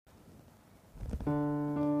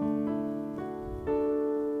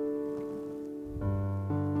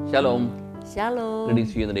Shalom. Shalom.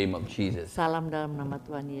 Greetings to you in the name of Jesus. Salam dalam nama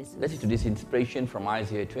Tuhan Yesus. Let's do this inspiration from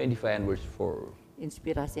Isaiah 25 and verse 4.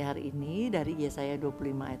 Inspirasi hari ini dari Yesaya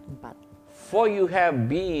 25 ayat 4. For you have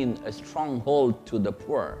been a stronghold to the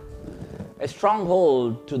poor, a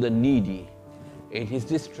stronghold to the needy in his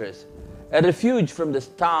distress, a refuge from the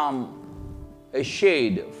storm, a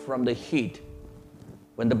shade from the heat.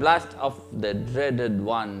 When the blast of the dreaded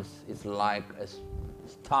ones is like a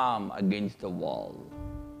storm against the wall.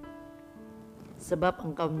 Sebab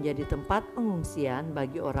engkau menjadi tempat pengungsian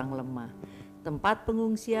bagi orang lemah, tempat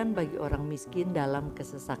pengungsian bagi orang miskin dalam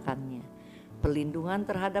kesesakannya, perlindungan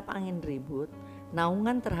terhadap angin ribut,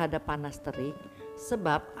 naungan terhadap panas terik,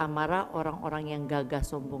 sebab amarah orang-orang yang gagah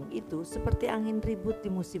sombong itu seperti angin ribut di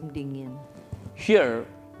musim dingin. Here,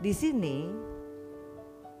 Di sini,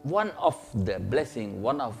 one of the blessing,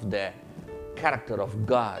 one of the character of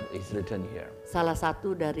God is written here. salah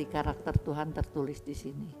satu dari karakter Tuhan tertulis di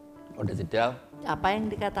sini. What does it tell? Apa yang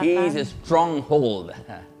He dikatakan? is a stronghold.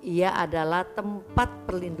 Ia adalah tempat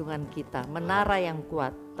perlindungan kita, menara yang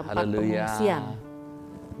kuat, tempat pengungsian.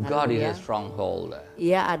 God is Haleluya. a stronghold.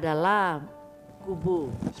 Ia adalah kubu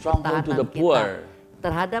Stronghold to the pertahanan poor, kita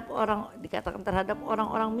terhadap orang, dikatakan terhadap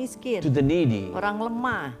orang-orang miskin, to the needy, orang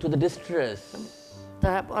lemah, to the distress.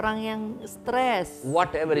 terhadap orang yang stres.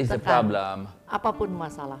 Whatever is the Tekan. problem, Apapun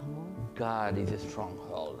masalahmu, God is a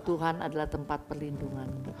stronghold. Tuhan adalah tempat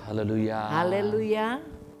perlindunganmu. Hallelujah. Haleluya.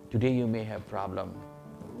 Today you may have problem.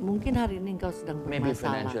 Mungkin hari ini engkau sedang Maybe bermasalah.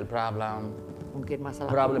 financial problem, Mungkin masalah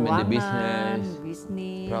problem in the keuangan, business,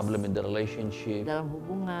 bisnis, problem in the relationship. dalam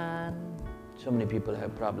hubungan. So many people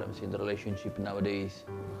have problems in the relationship nowadays.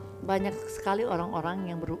 Banyak sekali orang-orang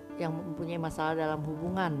yang mempunyai masalah dalam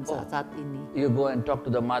hubungan saat ini. You go and talk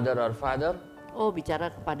to the mother or father, Bicara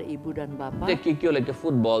kepada ibu dan bapak, they kick you like a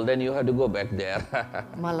football, then you have to go back there.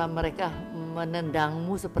 malah mereka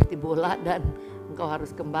menendangmu seperti bola dan engkau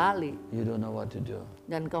harus kembali You don't know what to do.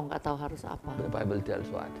 dan engkau nggak tahu harus apa. The Bible tells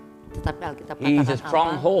what? Tetapi Alkitab He is a katakan apa?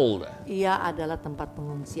 stronghold. Ia adalah tempat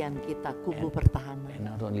pengungsian kita, kubu pertahanan. And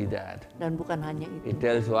not only that, Dan bukan hanya it itu.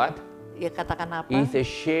 tells what? Ia katakan apa? He is a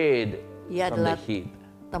shade Ia from the adalah heat.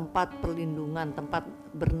 tempat perlindungan, tempat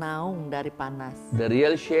bernaung dari panas. The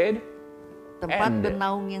real shade Tempat And-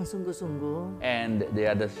 bernaung yang sungguh-sungguh and the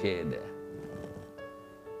other shade.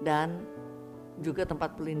 dan juga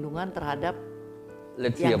tempat perlindungan terhadap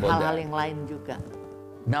Let's see yang about hal-hal that. yang lain juga.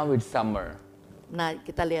 Now it's summer. Nah,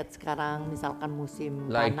 kita lihat sekarang misalkan musim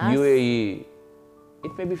Like panas, UAE,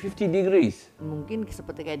 it may be 50 degrees. mungkin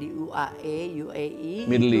seperti kayak di UAE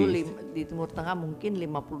Middle itu East. di Timur Tengah mungkin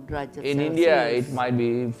 50 derajat In Celcius. India, it might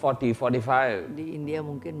be 40, 45. Di India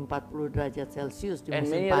mungkin 40 derajat Celcius di And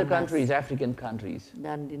musim many other panas. countries, African countries.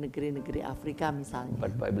 Dan di negeri-negeri Afrika misalnya.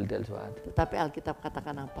 But Bible tells what? Tetapi Alkitab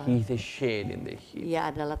katakan apa? He is a shade in the heat. Ia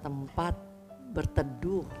adalah tempat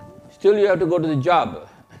berteduh. Still you have to go to the job.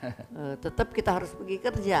 Tetap kita harus pergi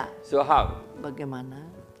kerja. So how? Bagaimana?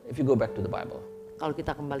 If you go back to the Bible, Kalau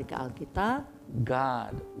kita kembali ke Alkitab,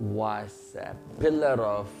 God was a pillar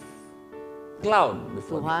of cloud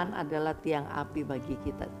before. Tuhan adalah tiang api bagi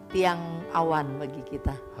kita, tiang awan bagi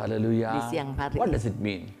kita. Hallelujah. Di siang hari. What does it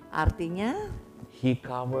mean? Artinya, He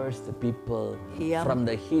covers the people Ia- from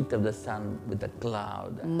the heat of the sun with a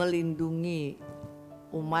cloud. melindungi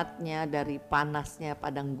umatnya dari panasnya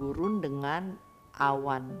padang gurun dengan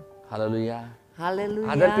awan. Hallelujah. Haleluya.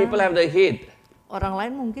 Other people have the heat, Orang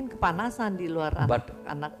lain mungkin kepanasan di luar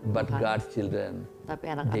anak but Tuhan. God's children, Tapi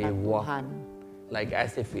they anak-anak walk Tuhan, like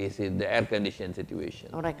as if it's in the air conditioned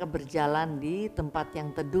situation. mereka berjalan di tempat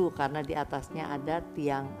yang teduh karena di atasnya ada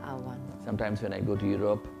tiang awan. Sometimes when I go to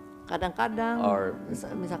Europe, Kadang-kadang Or-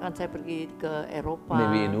 misalkan saya pergi ke Eropa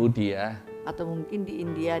maybe in Uti, atau mungkin di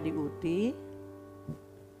India di Uti,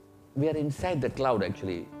 we are inside the cloud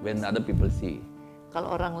actually when other people see.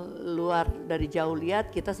 kalau orang luar dari jauh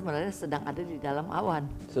lihat, kita sebenarnya sedang ada di dalam awan.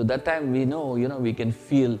 So that time we know, we can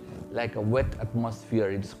feel like a wet atmosphere.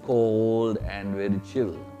 It's cold and very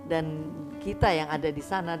chill. Dan kita yang ada di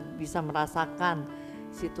sana bisa merasakan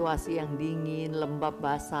situasi yang dingin, lembab,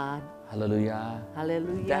 basah. Hallelujah.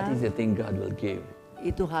 Haleluya. That is the thing God will give.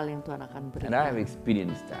 Itu hal yang Tuhan akan And I have berikan.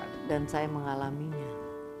 experienced that. Dan saya mengalaminya.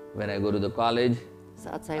 When I go to the college,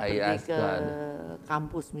 Saat saya I pergi ask ke God.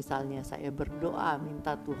 kampus misalnya, saya berdoa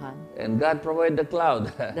minta Tuhan. and God provide the cloud.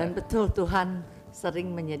 Dan betul Tuhan sering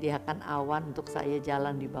menyediakan awan untuk saya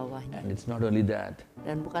jalan di bawahnya. And it's not only that.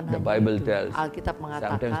 Dan bukan The hanya Bible itu. tells, Alkitab sometimes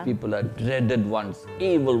mengatakan people are dreaded ones,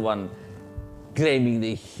 evil one, claiming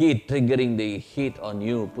the heat, triggering the heat on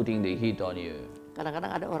you, putting the heat on you. kadang-kadang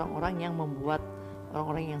ada orang-orang yang membuat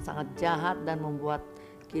orang-orang yang sangat jahat dan membuat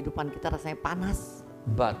kehidupan kita rasanya panas.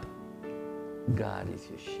 But God is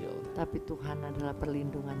your shield. tapi Tuhan adalah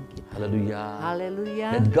perlindungan kita. Hallelujah. Haleluya.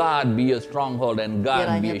 Let God be your stronghold and God be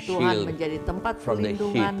Kiranya your Tuhan shield menjadi tempat from the heat,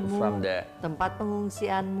 perlindunganmu, from the tempat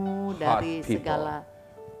pengungsianmu dari people. segala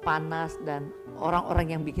panas dan orang-orang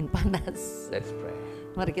yang bikin panas. Let's pray.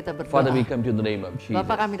 Mari kita Father, we berdoa. come to the name of Jesus.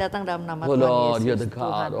 Bapa, kami datang dalam nama Oh Tuhan Lord, Yesus. you're the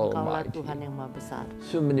God Tuhan, Engkaulah Almighty. Tuhan yang Maha Besar.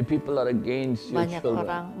 So many people are against your Banyak children.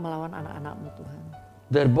 orang melawan anak-anak-Mu Tuhan.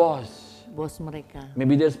 Their boss, Bos mereka,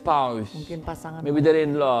 maybe their spouse, mungkin pasangan, maybe their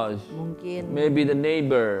in-laws, mungkin maybe the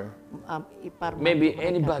neighbor, ipar maybe mereka,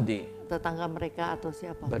 anybody. tetangga mereka atau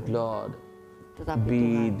siapa. But Lord, Tetapi be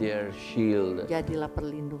Tuhan, their shield. jadilah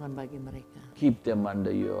perlindungan bagi mereka. Keep them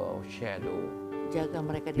under your shadow. Jaga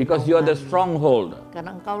mereka di Because you are the naungan-Mu. stronghold.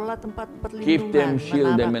 Karena Engkaulah tempat Keep them, perlindungan,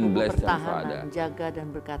 shield them, and menara bless them, pertahanan, Father. jaga dan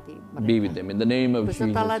berkati mereka. Be with them. In the name of Jesus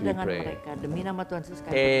Besertalah we dengan pray. mereka. Demi nama Tuhan Yesus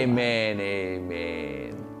kami berdoa. Amen,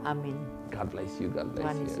 amen. Amin. God bless you, God bless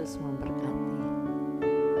Tuhan you. Yesus memberkati.